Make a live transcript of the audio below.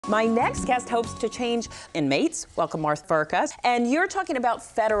My next guest hopes to change inmates. Welcome, Varca. And you're talking about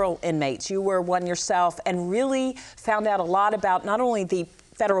federal inmates. You were one yourself and really found out a lot about not only the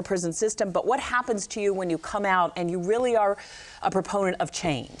federal prison system, but what happens to you when you come out, and you really are a proponent of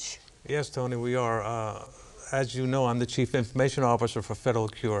change. Yes, Toni, we are. As you know, I'm the Chief Information Officer for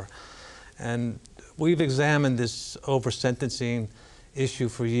FedCURE, and we've examined this over-sentencing issue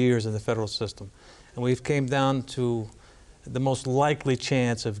for years in the federal system. And we've came down to the most likely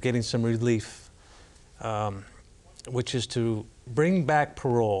chance of getting some relief, which is to bring back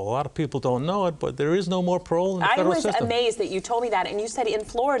parole. A lot of people don't know it, but there is no more parole in the federal system. I was amazed that you told me that, and you said in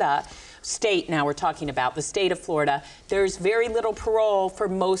Florida, state now we're talking about, the state of Florida, there's very little parole for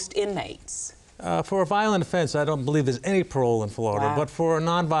most inmates. For a violent offense, I don't believe there's any parole in Florida, Wow. but for a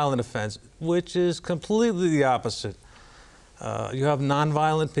nonviolent offense, which is completely the opposite. You have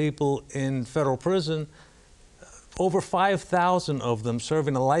nonviolent people in federal prison, over 5,000 of them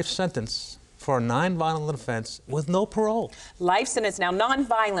serving a life sentence for a nonviolent offense with no parole. Life sentence. Now,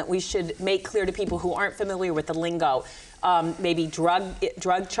 nonviolent, we should make clear to people who aren't familiar with the lingo. Maybe drug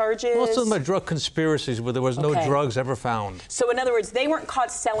charges? Most of them are drug conspiracies where there was no drugs ever found. So in other words, they weren't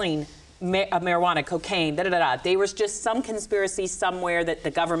caught selling marijuana, cocaine, There was just some conspiracy somewhere that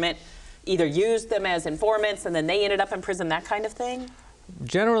the government either used them as informants and then they ended up in prison, that kind of thing?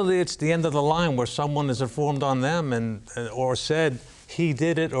 Generally, it's the end of the line where someone is informed on them or said he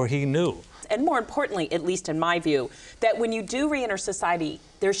did it or he knew. And more importantly, at least in my view, that when you do re-enter society,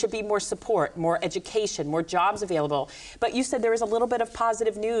 there should be more support, more education, more jobs available. But you said there is a little bit of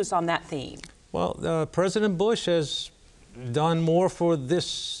positive news on that theme. Well, President Bush has done more for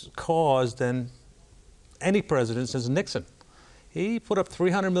this cause than any president since Nixon. He put up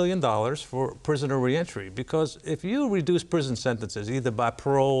 $300 million for prisoner re-entry, because if you reduce prison sentences, either by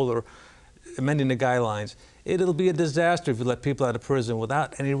parole or amending the guidelines, it'll be a disaster if you let people out of prison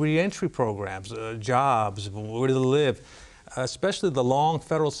without any re-entry programs, jobs, where to live, especially the long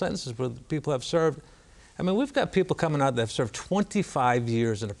federal sentences where people have served. I mean, we've got people coming out that have served 25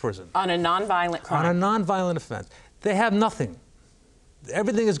 years in a prison. On a nonviolent crime. On a nonviolent offense. They have nothing.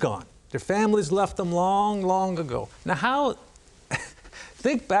 Everything is gone. Their families left them long, long ago. Now, how...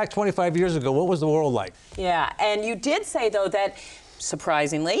 Think back 25 years ago, what was the world like? Yeah, and you did say, though, that,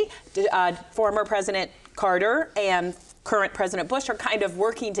 surprisingly, former President Carter and current President Bush are kind of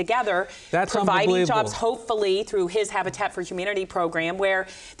working together, providing jobs, hopefully, through his Habitat for Humanity program, where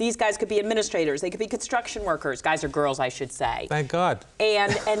these guys could be administrators, they could be construction workers, guys or girls, I should say. Thank God.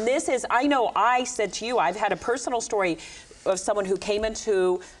 And this is, I know I said to you, I've had a personal story of someone who came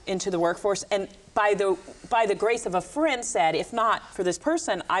into the workforce and by the grace of a friend said, if not for this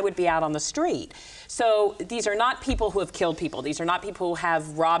person, I would be out on the street. So these are not people who have killed people. These are not people who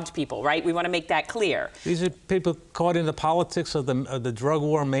have robbed people, right? We want to make that clear. These are people caught in the politics of the drug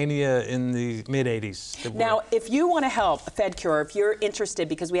war mania in the mid-'80s. Now, if you want to help FedCURE, if you're interested,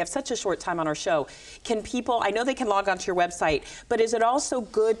 because we have such a short time on our show, can people, I know they can log onto your website, but is it also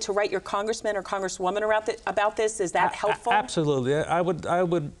good to write your congressman or congresswoman about this? Is that helpful? Absolutely. I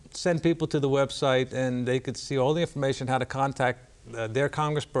would send people to the website and they could see all the information, how to contact their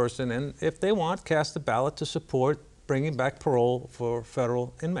congressperson, and if they want, cast a ballot to support bringing back parole for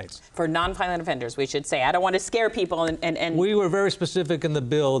federal inmates. For nonviolent offenders, we should say. I don't want to scare people and... We were very specific in the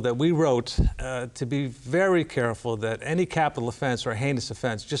bill that we wrote to be very careful that any capital offense or heinous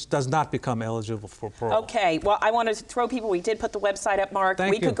offense just does not become eligible for parole. Okay, well, I want to throw people, we did put the website up, Mark.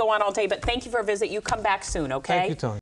 Thank you. We could go on all day, but thank you for a visit. You come back soon, okay? Thank you, Toni.